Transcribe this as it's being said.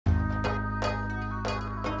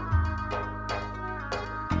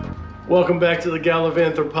Welcome back to the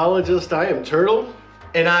Gallivanthropologist. I am Turtle.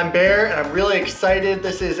 And I'm Bear, and I'm really excited.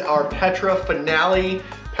 This is our Petra finale.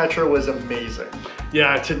 Petra was amazing.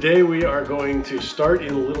 Yeah, today we are going to start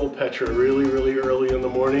in Little Petra really early in the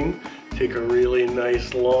morning, take a really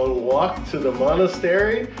nice long walk to the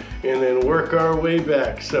monastery, and then work our way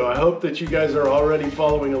back. So I hope that you guys are already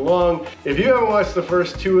following along. If you haven't watched the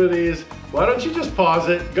first two of these, why don't you just pause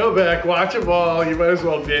it, go back, watch them all. You might as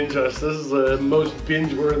well binge us. This is the most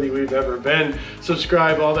binge-worthy we've ever been.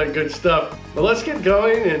 Subscribe, all that good stuff. But let's get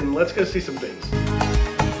going and let's go see some things.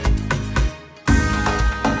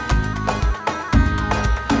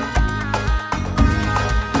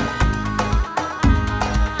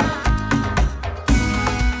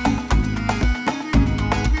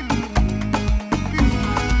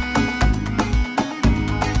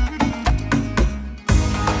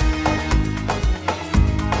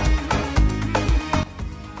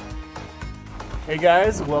 Hey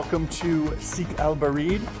guys, welcome to Sik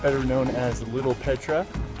al-Barid, better known as Little Petra.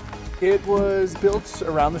 It was built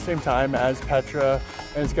around the same time as Petra,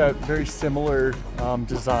 and it's got very similar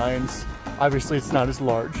designs. Obviously it's not as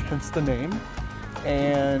large, hence the name,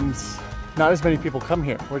 and not as many people come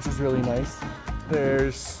here, which is really nice.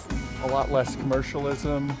 There's a lot less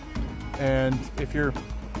commercialism, and if you're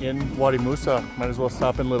in Wadi Musa, might as well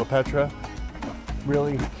stop in Little Petra.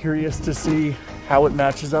 Really curious to see how it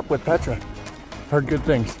matches up with Petra. Heard good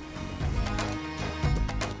things.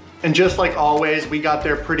 And just like always, we got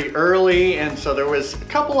there pretty early, and so there was a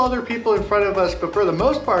couple other people in front of us, but for the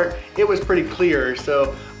most part, it was pretty clear.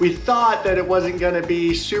 So we thought that it wasn't gonna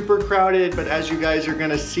be super crowded, but as you guys are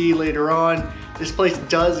gonna see later on, this place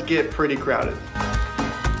does get pretty crowded.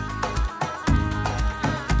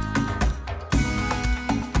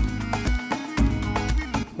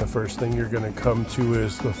 The first thing you're gonna come to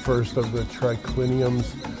is the first of the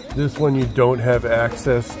tricliniums. This one you don't have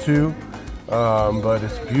access to, but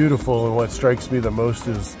it's beautiful, and what strikes me the most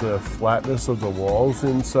is the flatness of the walls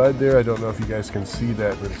inside there. I don't know if you guys can see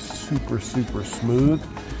that, but it's super smooth,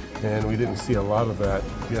 and we didn't see a lot of that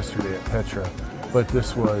yesterday at Petra. But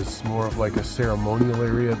this was more of like a ceremonial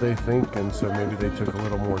area, they think, and so maybe they took a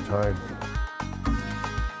little more time.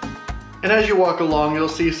 And as you walk along, you'll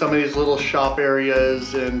see some of these little shop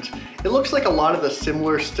areas, and it looks like a lot of the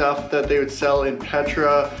similar stuff that they would sell in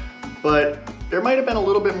Petra, but there might have been a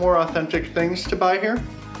little bit more authentic things to buy here.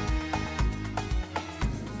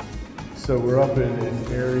 So we're up in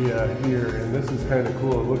an area here, and this is kind of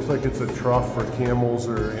cool. It looks like it's a trough for camels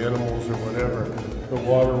or animals or whatever. The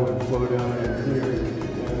water would flow down in here,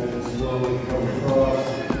 and then slowly come across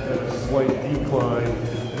at a slight decline,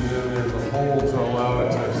 and then there's a hole to allow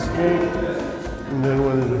it to escape. And then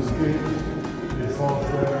when it escapes, it falls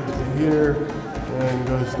down into here and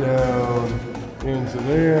goes down into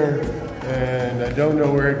there. And I don't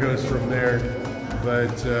know where it goes from there,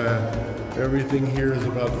 but everything here is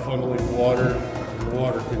about funneling water and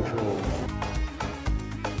water control.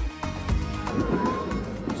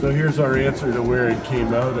 So here's our answer to where it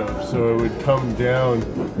came out of. So it would come down,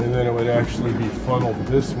 and then it would actually be funneled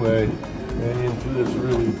this way and into this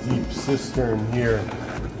really deep cistern here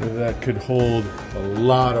that could hold a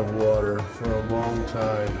lot of water for a long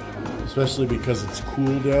time, especially because it's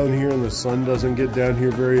cool down here and the sun doesn't get down here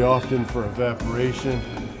very often for evaporation.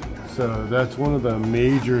 So that's one of the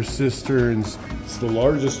major cisterns. It's the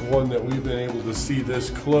largest one that we've been able to see this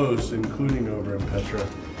close, including over in Petra.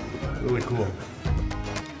 Really cool.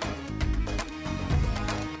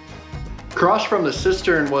 Across from the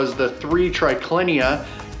cistern was the 3 triclinia,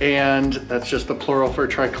 and that's just the plural for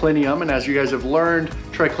triclinium. And as you guys have learned,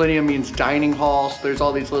 triclinium means dining hall. So there's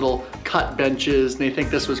all these little cut benches, and they think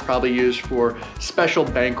this was probably used for special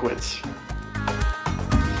banquets.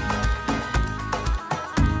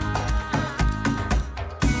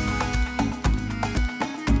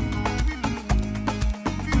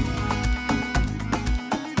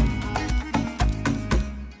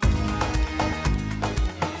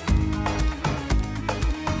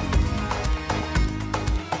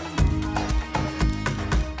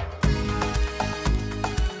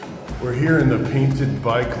 We're here in the painted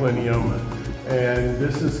biclinium, and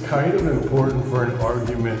this is kind of important for an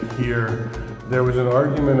argument here. There was an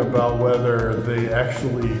argument about whether they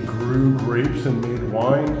actually grew grapes and made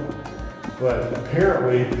wine, but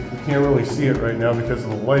apparently, you can't really see it right now because of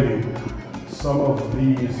the lighting. Some of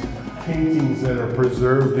these paintings that are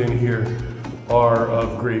preserved in here are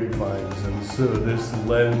of grapevines, and so this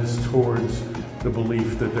lends towards the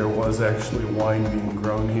belief that there was actually wine being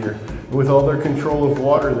grown here. With all their control of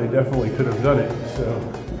water, they definitely could have done it. So,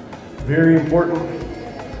 very important,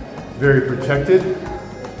 very protected,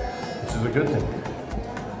 which is a good thing.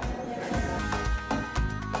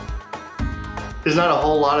 There's not a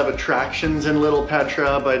whole lot of attractions in Little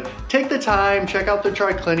Petra, but take the time, check out the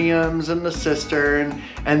tricliniums and the cistern,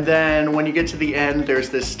 and then when you get to the end, there's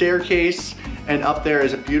this staircase, and up there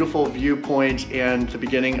is a beautiful viewpoint and the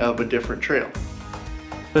beginning of a different trail.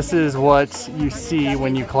 This is what you see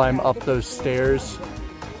when you climb up those stairs.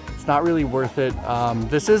 It's not really worth it.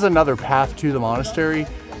 This is another path to the monastery,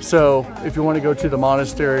 so if you want to go to the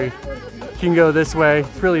monastery, you can go this way.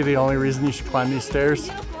 It's really the only reason you should climb these stairs.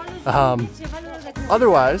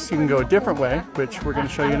 Otherwise, you can go a different way, which we're going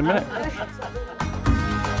to show you in a minute.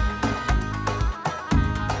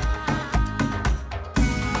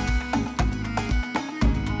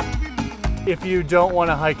 If you don't want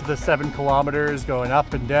to hike the 7 kilometers going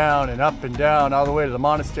up and down all the way to the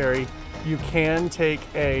monastery, you can take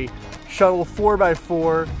a shuttle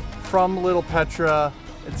 4x4 from Little Petra.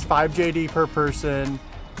 It's 5 JD per person,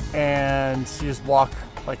 and you just walk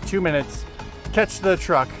like 2 minutes, catch the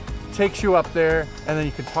truck, takes you up there, and then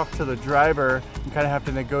you can talk to the driver. You kind of have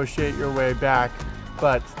to negotiate your way back,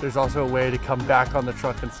 but there's also a way to come back on the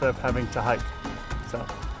truck instead of having to hike. So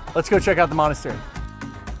let's go check out the monastery.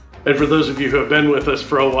 And for those of you who have been with us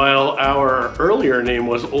for a while, our earlier name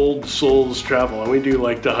was Old Souls Travel, and we do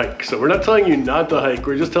like to hike. So we're not telling you not to hike,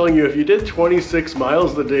 we're just telling you if you did 26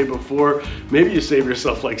 miles the day before, maybe you save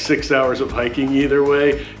yourself like 6 hours of hiking either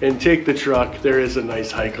way, and take the truck. There is a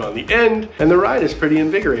nice hike on the end, and the ride is pretty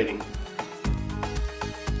invigorating.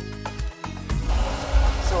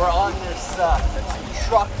 So we're on this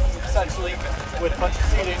truck, essentially, with a bunch of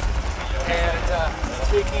seating, and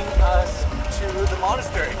it's taking us to the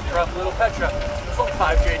monastery from Little Petra. It's like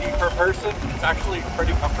 5 JD per person. It's actually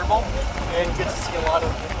pretty comfortable, and you get to see a lot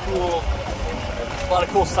of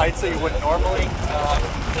cool sights that you wouldn't normally,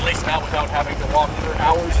 at least not without having to walk for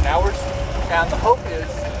hours and hours. And the hope is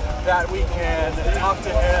that we can talk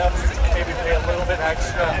to him, maybe pay a little bit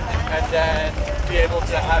extra, and then be able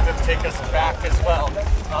to have him take us back as well.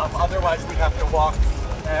 Otherwise, we'd have to walk,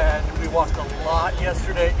 and we walked a lot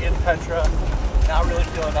yesterday in Petra. Not really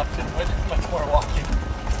feeling up to it, much more walking.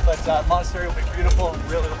 But monastery will be beautiful,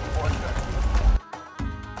 and really looking forward to it.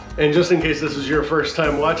 And just in case this is your first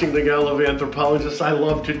time watching The Gallivanthropologist, I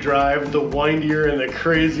love to drive. The windier and the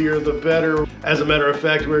crazier, the better. As a matter of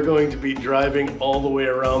fact, we're going to be driving all the way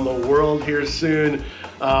around the world here soon.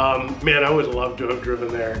 Man, I would love to have driven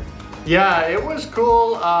there. Yeah, it was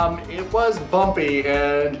cool. It was bumpy,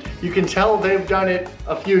 and you can tell they've done it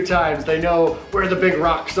a few times. They know where the big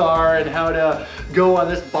rocks are and how to go on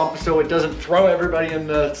this bump so it doesn't throw everybody in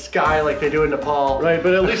the sky like they do in Nepal. Right,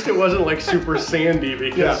 but at least it wasn't like super sandy,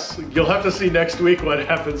 because you'll have to see next week what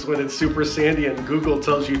happens when it's super sandy and Google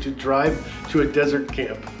tells you to drive to a desert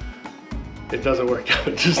camp. It doesn't work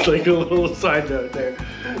out, just like a little side note there.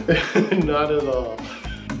 Not at all.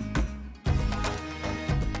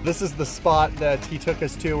 This is the spot that he took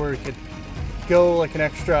us to where we could go like an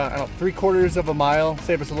extra, I don't know, 3/4 of a mile,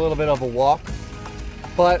 save us a little bit of a walk.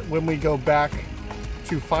 But when we go back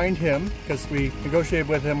to find him, because we negotiated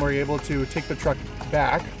with him, we're able to take the truck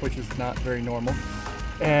back, which is not very normal.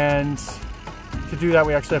 And to do that,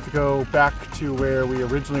 we actually have to go back to where we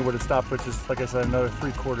originally would have stopped, which is, like I said, another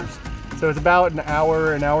 3/4. So it's about an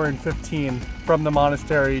hour and 15 from the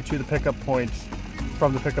monastery to the pickup point,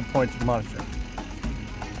 from the pickup point to the monastery.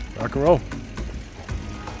 Rock and roll.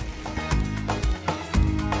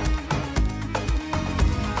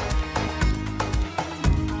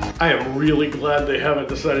 I am really glad they haven't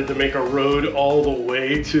decided to make a road all the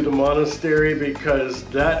way to the monastery, because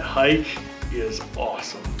that hike is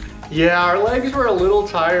awesome. Yeah, our legs were a little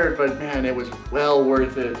tired, but man, it was well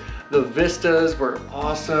worth it. The vistas were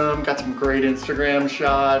awesome, got some great Instagram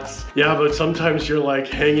shots. Yeah, but sometimes you're like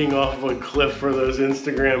hanging off of a cliff for those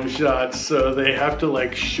Instagram shots, so they have to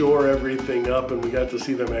like shore everything up, and we got to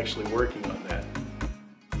see them actually working on that.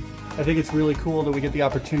 I think it's really cool that we get the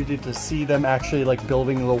opportunity to see them actually like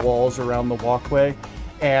building the walls around the walkway,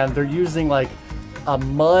 and they're using like a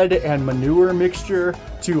mud and manure mixture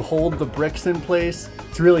to hold the bricks in place.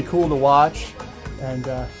 It's really cool to watch, and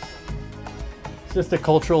it's just a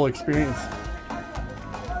cultural experience.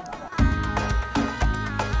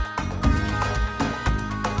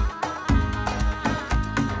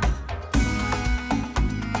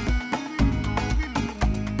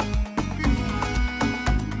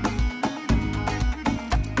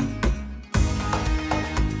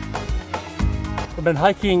 We've been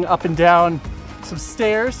hiking up and down some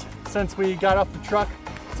stairs since we got off the truck.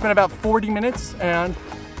 It's been about 40 minutes and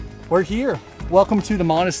we're here. Welcome to the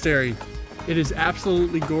monastery. It is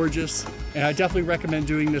absolutely gorgeous, and I definitely recommend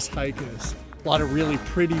doing this hike. There's a lot of really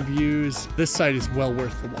pretty views. This site is well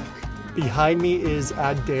worth the walk. Behind me is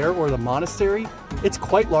Adair, or the monastery. It's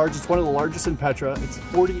quite large. It's one of the largest in Petra. It's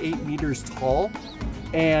 48 meters tall.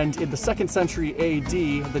 And in the 2nd century AD,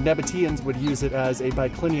 the Nabateans would use it as a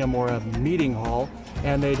biclinium, or a meeting hall,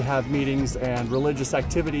 and they'd have meetings and religious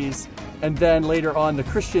activities. And then later on, the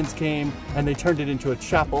Christians came and they turned it into a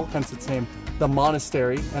chapel, hence its name, the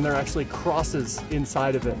monastery. And there are actually crosses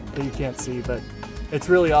inside of it that you can't see, but it's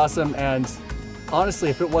really awesome. And honestly,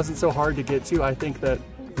 if it wasn't so hard to get to, I think that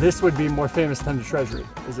this would be more famous than the treasury,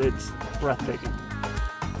 because it's breathtaking.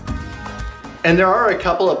 And there are a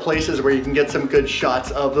couple of places where you can get some good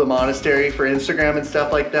shots of the monastery for Instagram and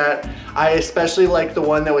stuff like that. I especially like the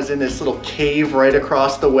one that was in this little cave right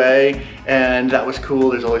across the way, and that was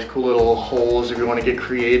cool. There's always cool little holes if you want to get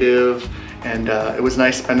creative, and it was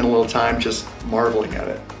nice spending a little time just marveling at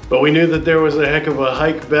it. But we knew that there was a heck of a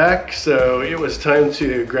hike back, so it was time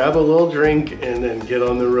to grab a little drink and then get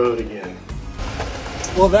on the road again.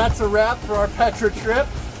 Well, that's a wrap for our Petra trip.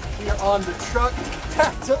 We are on the truck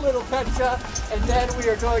back to Little Petra, and then we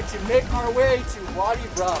are going to make our way to Wadi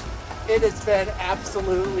Rum. It has been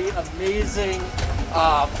absolutely amazing.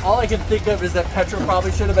 All I can think of is that Petra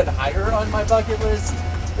probably should have been higher on my bucket list.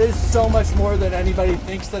 There's so much more than anybody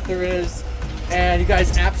thinks that there is, and you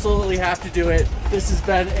guys absolutely have to do it. This has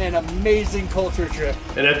been an amazing culture trip.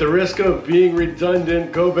 And at the risk of being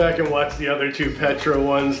redundant, go back and watch the other 2 Petra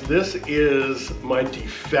ones. This is my de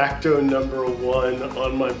facto #1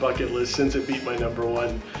 on my bucket list since it beat my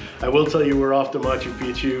 #1. I will tell you, we're off to Machu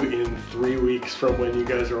Picchu in 3 weeks from when you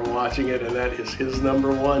guys are watching it, and that is his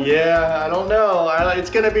 #1. Yeah, I don't know. It's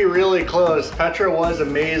gonna be really close. Petra was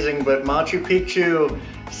amazing, but Machu Picchu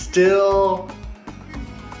still,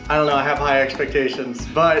 I don't know, I have high expectations,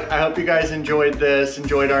 but I hope you guys enjoyed this,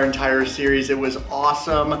 enjoyed our entire series. It was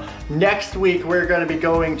awesome. Next week, we're gonna be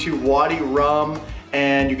going to Wadi Rum,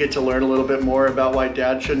 and you get to learn a little bit more about why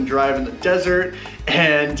Dad shouldn't drive in the desert,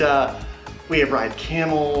 and we have ride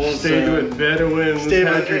camels. Stayed with Bedouins,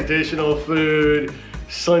 had traditional food,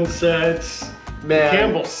 sunsets. Man.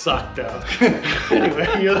 Campbell sucked though. Anyway,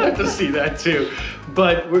 you'll have to see that too.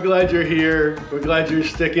 But we're glad you're here. We're glad you're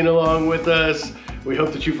sticking along with us. We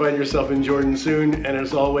hope that you find yourself in Jordan soon. And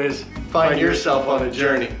as always, find yourself on a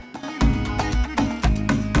journey.